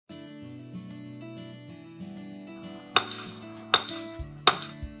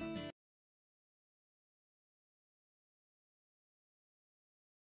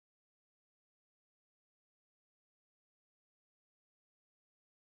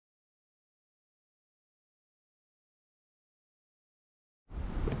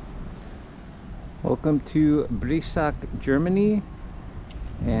Welcome to Breisach, Germany,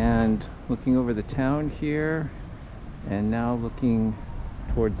 and looking over the town here, and now looking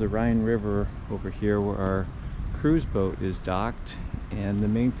towards the Rhine River over here where our cruise boat is docked. And the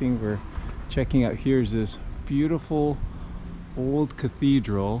main thing we're checking out here is this beautiful old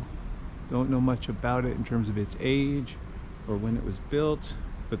cathedral. Don't know much about it in terms of its age or when it was built,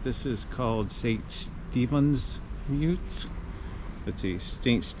 but this is called St Stephens Münster. Let's see,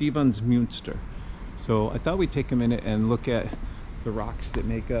 St Stephens Münster. So I thought we'd take a minute and look at the rocks that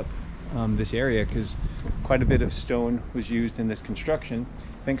make up this area, because quite a bit of stone was used in this construction.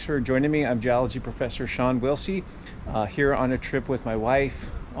 Thanks for joining me. I'm Geology Professor Shawn Willsey, here on a trip with my wife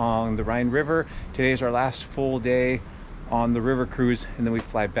on the Rhine River. Today is our last full day on the river cruise, and then we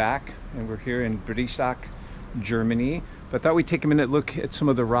fly back, and we're here in Breisach, Germany. But I thought we'd take a minute look at some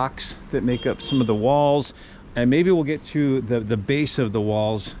of the rocks that make up some of the walls, and maybe we'll get to the base of the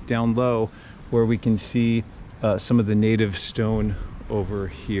walls down low, where we can see some of the native stone over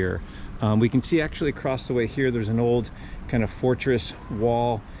here. We can see actually across the way here, there's an old kind of fortress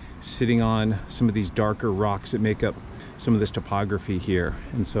wall sitting on some of these darker rocks that make up some of this topography here.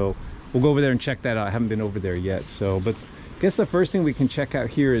 And so we'll go over there and check that out. I haven't been over there yet. So, but I guess the first thing we can check out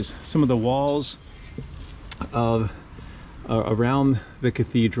here is some of the walls of around the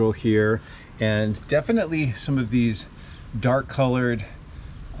cathedral here, and definitely some of these dark colored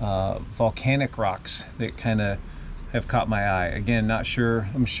volcanic rocks that kind of have caught my eye. Again, not sure.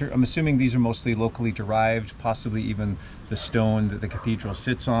 I'm assuming these are mostly locally derived, possibly even the stone that the cathedral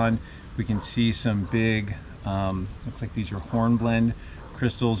sits on. We can see some big, looks like these are hornblende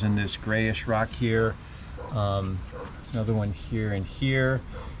crystals in this grayish rock here. Another one here and here.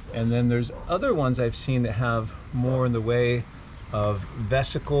 And then there's other ones I've seen that have more in the way of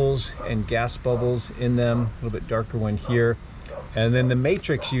vesicles and gas bubbles in them. A little bit darker one here. And then the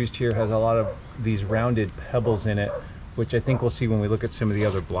matrix used here has a lot of these rounded pebbles in it, which I think we'll see when we look at some of the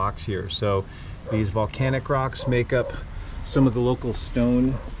other blocks here. So these volcanic rocks make up some of the local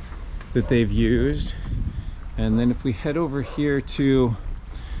stone that they've used. And then if we head over here to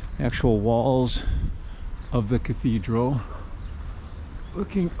the actual walls of the cathedral,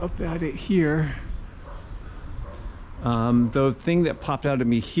 looking up at it here, the thing that popped out at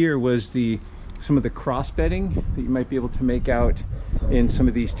me here was some of the cross bedding that you might be able to make out in some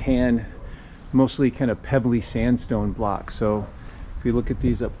of these tan, mostly kind of pebbly sandstone blocks. So if you look at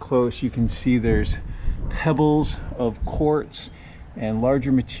these up close, you can see there's pebbles of quartz and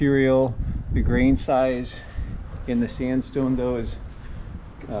larger material. The grain size in the sandstone though is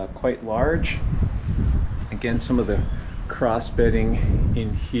quite large. Again, some of the cross bedding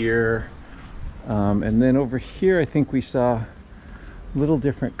in here. And then over here, I think we saw a little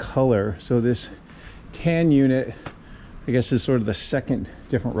different color. So this tan unit, I guess, is sort of the second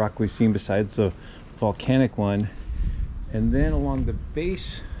different rock we've seen besides the volcanic one. And then along the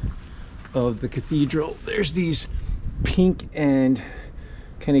base of the cathedral, there's these pink and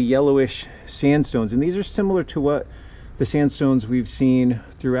kind of yellowish sandstones. And these are similar to what the sandstones we've seen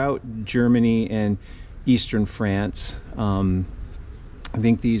throughout Germany and eastern France. I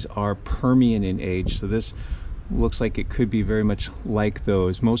think these are Permian in age, so this looks like it could be very much like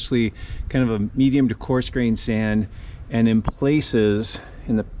those. Mostly kind of a medium to coarse grain sand, and in places,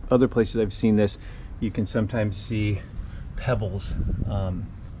 in the other places I've seen this, you can sometimes see pebbles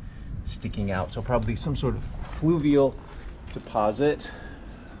sticking out. So probably some sort of fluvial deposit.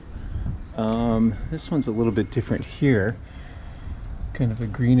 This one's a little bit different here. Kind of a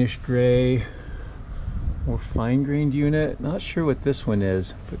greenish gray, more fine-grained unit. Not sure what this one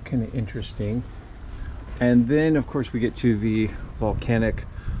is, but kind of interesting. And then of course we get to the volcanic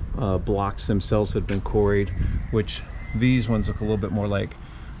blocks themselves that have been quarried, which these ones look a little bit more like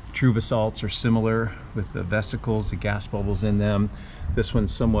true basalts, or similar, with the vesicles, the gas bubbles in them. This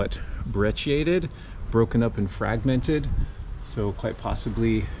one's somewhat brecciated, broken up and fragmented, so quite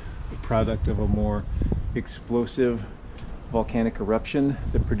possibly a product of a more explosive volcanic eruption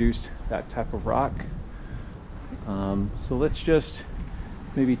that produced that type of rock. So let's just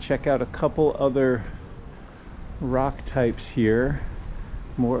maybe check out a couple other rock types here.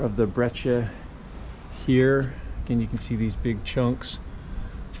 More of the breccia here. Again, you can see these big chunks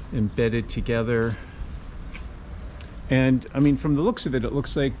embedded together. And I mean, from the looks of it, it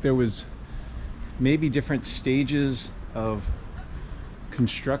looks like there was maybe different stages of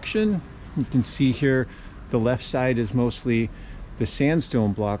construction. You can see here the left side is mostly the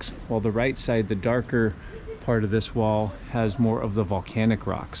sandstone blocks, while the right side, the darker part of this wall, has more of the volcanic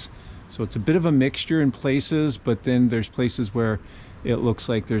rocks. So it's a bit of a mixture in places, but then there's places where it looks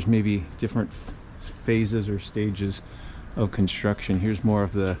like there's maybe different phases or stages of construction. Here's more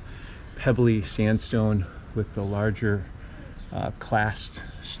of the pebbly sandstone with the larger clasts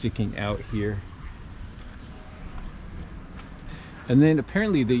sticking out here. And then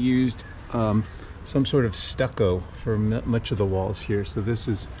apparently they used some sort of stucco for much of the walls here. So this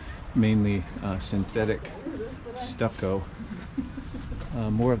is mainly synthetic stucco.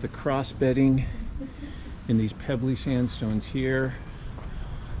 More of the cross bedding in these pebbly sandstones here.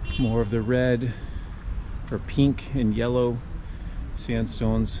 More of the red or pink and yellow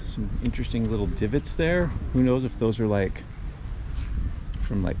sandstones. Some interesting little divots there. Who knows if those are like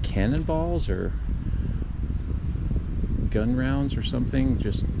from like cannonballs or gun rounds or something.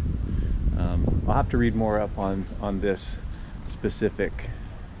 Just I'll have to read more up on this specific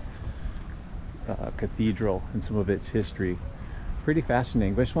cathedral and some of its history. Pretty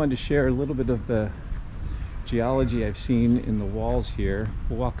fascinating. But I just wanted to share a little bit of the geology I've seen in the walls here.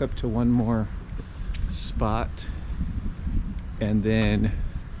 We'll walk up to one more spot and then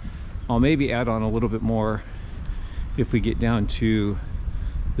I'll maybe add on a little bit more if we get down to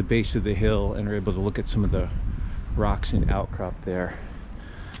the base of the hill and are able to look at some of the rocks and outcrop there.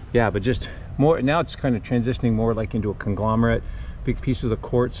 Yeah, but just more, now it's kind of transitioning more like into a conglomerate. Big pieces of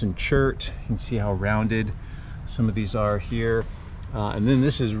quartz and chert. You can see how rounded some of these are here. And then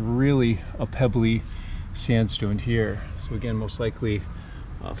this is really a pebbly sandstone here. So again, most likely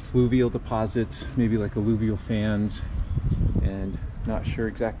fluvial deposits, maybe like alluvial fans, and not sure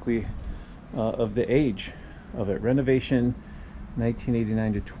exactly of the age of it. Renovation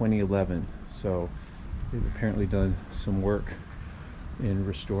 1989 to 2011. So they've apparently done some work in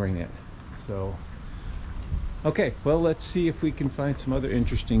restoring it. So okay, well, let's see if we can find some other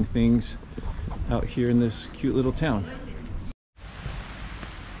interesting things out here in this cute little town.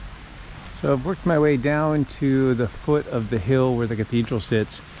 So I've worked my way down to the foot of the hill where the cathedral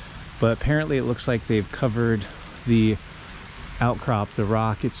sits, but apparently it looks like they've covered the outcrop, the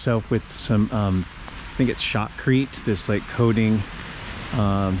rock itself, with some I think it's shotcrete, this like coating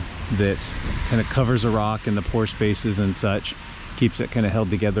that kind of covers a rock in the pore spaces and such, keeps it kind of held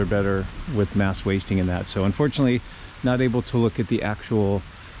together better with mass wasting and that. So unfortunately not able to look at the actual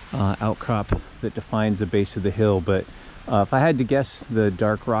outcrop that defines the base of the hill, but if I had to guess, the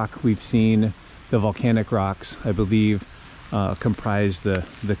dark rock we've seen, the volcanic rocks, I believe comprise the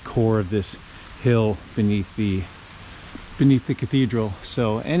core of this hill beneath the cathedral.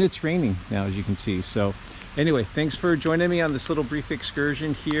 So, and it's raining now, as you can see. So anyway, thanks for joining me on this little brief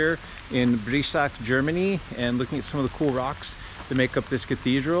excursion here in Breisach, Germany, and looking at some of the cool rocks that make up this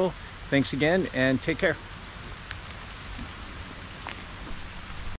cathedral. Thanks again, and take care.